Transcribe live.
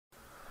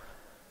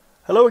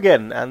Hello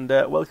again, and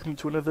welcome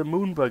to another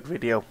Moonbug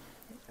video.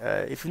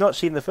 If you've not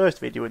seen the first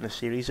video in this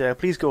series,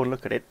 please go and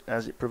look at it,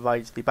 as it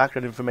provides the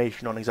background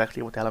information on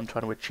exactly what the hell I'm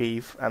trying to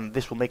achieve, and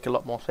this will make a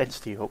lot more sense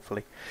to you,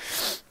 hopefully.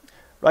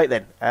 Right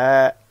then,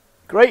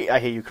 great, I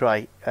hear you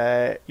cry.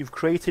 You've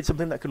created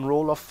something that can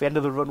roll off the end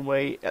of the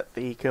runway at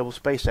the Kerbal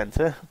Space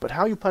Center, but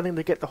how are you planning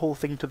to get the whole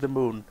thing to the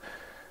moon?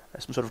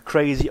 Some sort of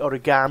crazy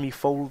origami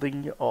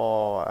folding,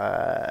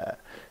 or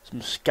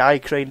some sky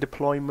crane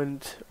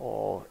deployment,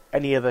 or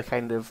any other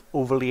kind of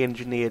overly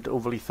engineered,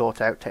 overly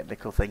thought out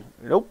technical thing?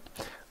 Nope,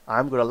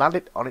 I'm going to land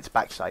it on its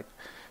backside,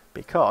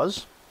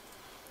 because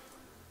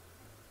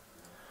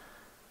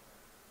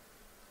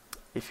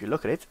if you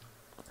look at it,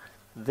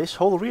 this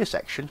whole rear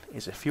section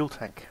is a fuel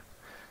tank.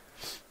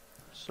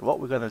 So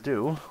what we're going to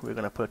do, we're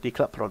going to put a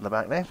decoupler on the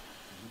back there,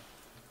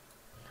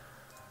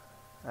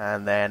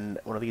 and then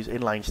one of these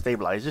inline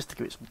stabilizers to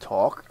give it some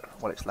torque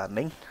while it's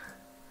landing,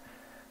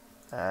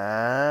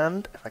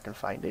 and if I can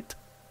find it,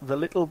 the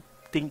little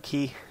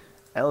dinky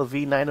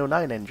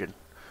LV909 engine.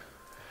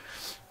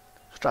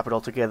 Strap it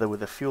all together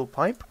with a fuel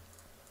pipe.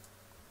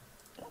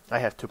 I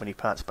have too many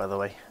parts, by the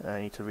way.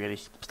 I need to really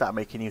start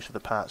making use of the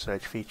part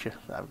search feature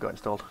that I've got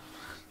installed.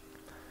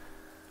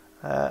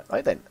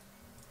 Right then,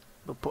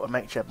 we'll put a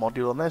MechChip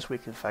module on there so we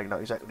can find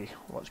out exactly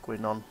what's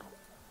going on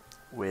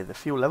with the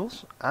fuel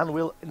levels, and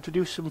we'll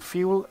introduce some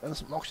fuel and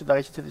some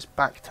oxidizer to this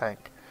back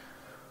tank,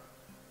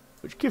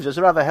 which gives us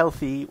a rather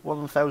healthy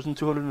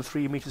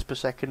 1,203 meters per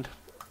second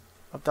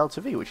of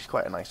delta V, which is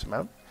quite a nice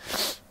amount.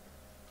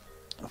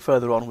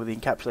 Further on with the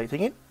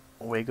encapsulating it,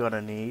 we're going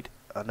to need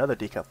another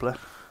decoupler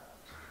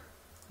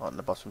on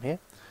the bottom here,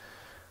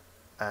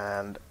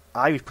 and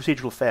I use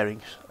procedural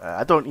fairings.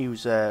 I don't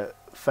use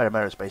Ferrum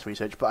Aerospace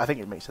Research, but I think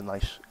it makes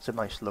it's a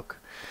nice look.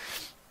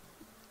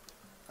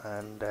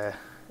 And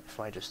if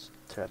I just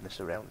turn this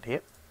around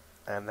here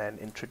and then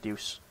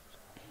introduce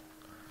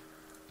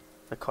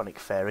the conic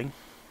fairing,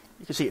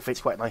 you can see it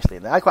fits quite nicely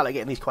in there. I quite like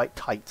getting these quite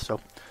tight,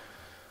 so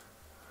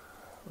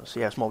we'll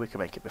see how small we can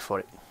make it before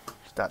it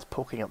starts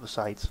poking out the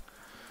sides.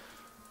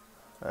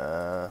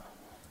 There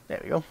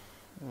we go.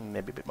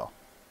 Maybe a bit more.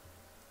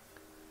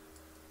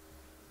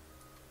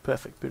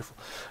 Perfect, beautiful.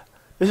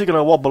 This is going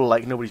to wobble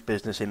like nobody's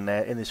business in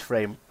this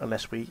frame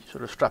unless we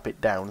sort of strap it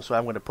down, so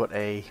I'm going to put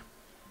a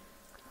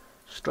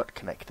strut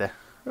connector.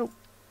 Oh,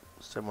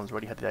 someone's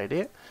already had the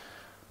idea.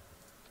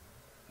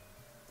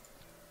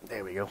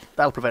 There we go.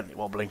 That'll prevent it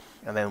wobbling,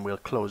 and then we'll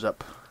close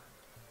up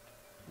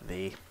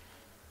the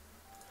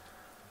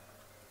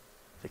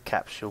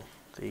capsule,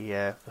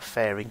 the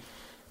fairing,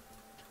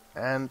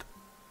 and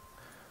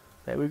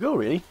there we go.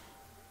 Really,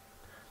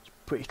 it's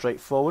pretty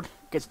straightforward.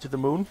 Gets it to the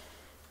moon.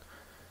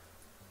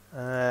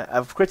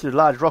 I've created a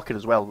large rocket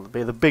as well. It'll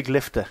be the big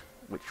lifter,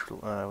 which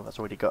that's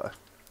already got a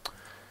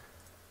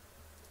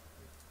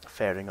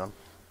fairing on.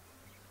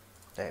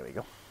 There we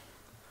go.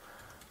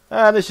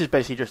 This is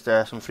basically just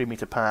some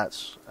 3-meter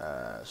parts,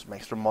 some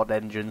extra mod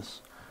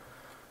engines.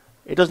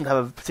 It doesn't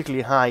have a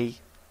particularly high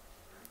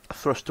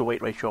thrust to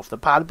weight ratio off the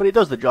pad, but it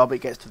does the job. It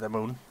gets to the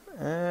moon,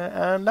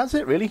 and that's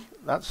it really.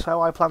 That's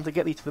how I plan to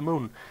get these to the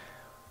moon.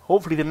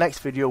 Hopefully the next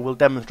video will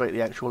demonstrate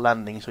the actual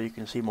landing, so you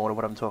can see more of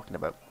what I'm talking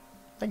about.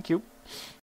 Thank you.